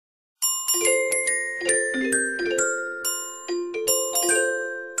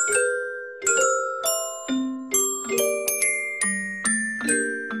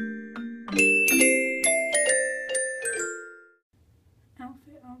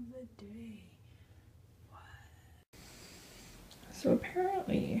of the day. What? So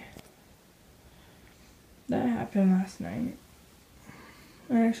apparently that happened last night.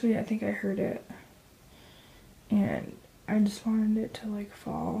 Actually, I think I heard it. And I just wanted it to like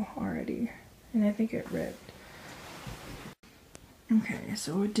fall already. And I think it ripped. Okay,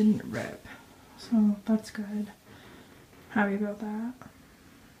 so it didn't rip. So that's good. Happy about that.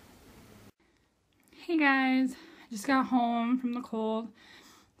 Hey guys, I just got home from the cold.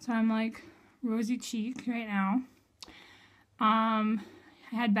 So I'm like rosy cheeked right now. I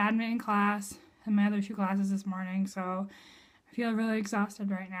had badminton class and my other 2 classes this morning, so I feel really exhausted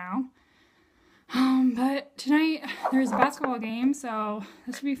right now. But tonight there's a basketball game, so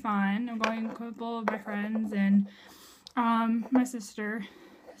this will be fun. I'm going with a couple of my friends and my sister.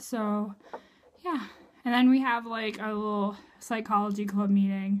 So yeah. And then we have like a little psychology club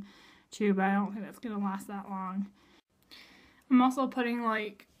meeting too, but I don't think that's gonna last that long. I'm also putting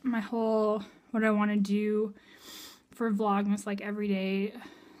like my whole what I want to do for Vlogmas like every day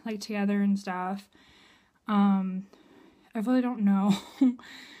like together and stuff. I really don't know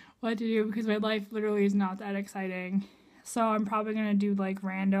what to do because my life literally is not that exciting. So I'm probably gonna do like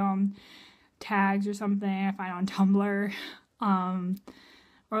random tags or something I find on Tumblr,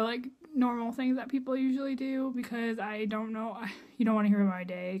 or like normal things that people usually do, because I don't know, you don't want to hear about my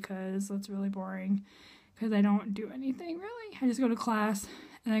day because that's really boring because I don't do anything really. I just go to class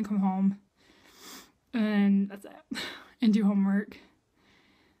and then come home and that's it. And do homework,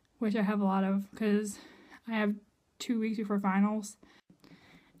 which I have a lot of because I have 2 weeks before finals.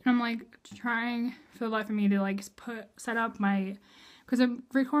 And I'm like trying for the life of me to like set up my, because I'm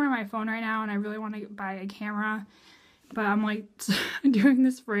recording on my phone right now and I really want to buy a camera, but I'm like doing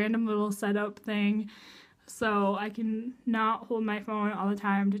this random little setup thing so I can not hold my phone all the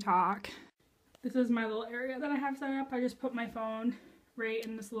time to talk. This is my little area that I have set up. I just put my phone right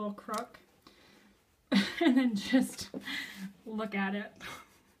in this little crook and then just look at it.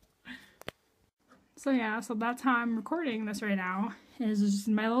 So yeah, so that's how I'm recording this right now, is just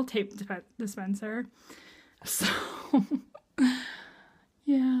my little tape dispenser. So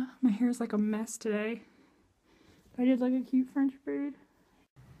yeah, my hair's like a mess today. I did like a cute French braid.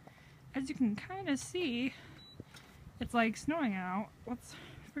 As you can kind of see, it's like snowing out. What's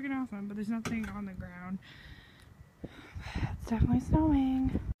freaking awesome, but there's nothing on the ground. It's definitely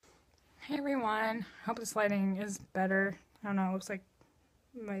snowing. Hey everyone, hope this lighting is better. I don't know, it looks like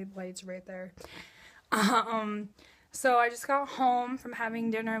my light's right there. So I just got home from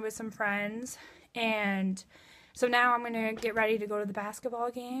having dinner with some friends, and so now I'm gonna get ready to go to the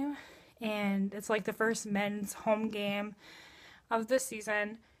basketball game, and it's like the first men's home game of this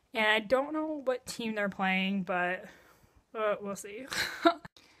season, and I don't know what team they're playing, but we'll see.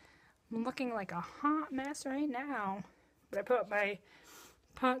 I'm looking like a hot mess right now, but I put my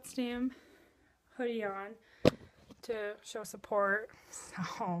Potsdam hoodie on to show support,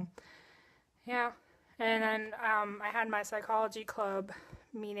 so yeah. And then I had my psychology club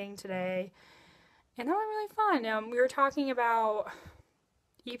meeting today, and that went really fun. We were talking about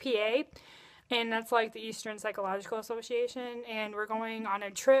EPA, and that's like the Eastern Psychological Association, and we're going on a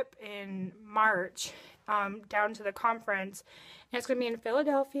trip in March down to the conference, and it's going to be in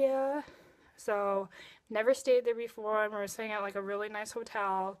Philadelphia. So never stayed there before, and we're staying at like a really nice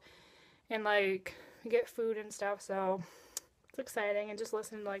hotel, and like we get food and stuff, so it's exciting, and just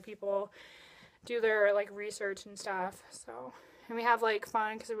listen to like people do their like research and stuff. So, and we have like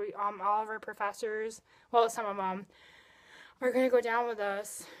fun because we all of our professors, well, some of them are gonna go down with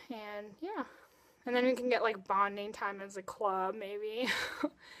us, and yeah, and then we can get like bonding time as a club maybe.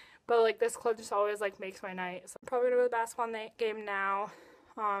 But like this club just always like makes my night. So I'm probably gonna go to the basketball game now.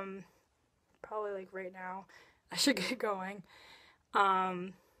 Probably like right now I should get going. But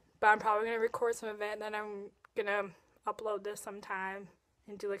I'm probably gonna record some of it, and then I'm gonna upload this sometime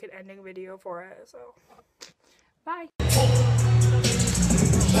and do like an ending video for it. So bye.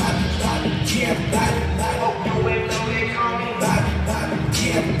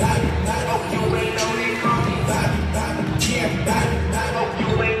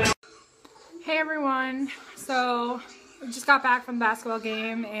 Hey everyone, so we just got back from the basketball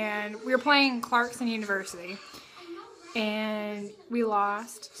game and we were playing Clarkson University and we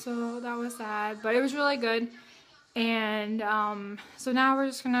lost, so that was sad, but it was really good. And so now we're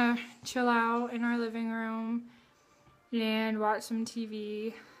just gonna chill out in our living room and watch some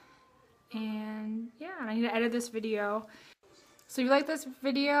TV, and yeah, I need to edit this video. So if you like this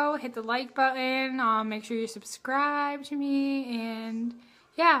video, hit the like button, make sure you subscribe to me, and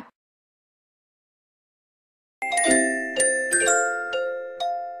yeah.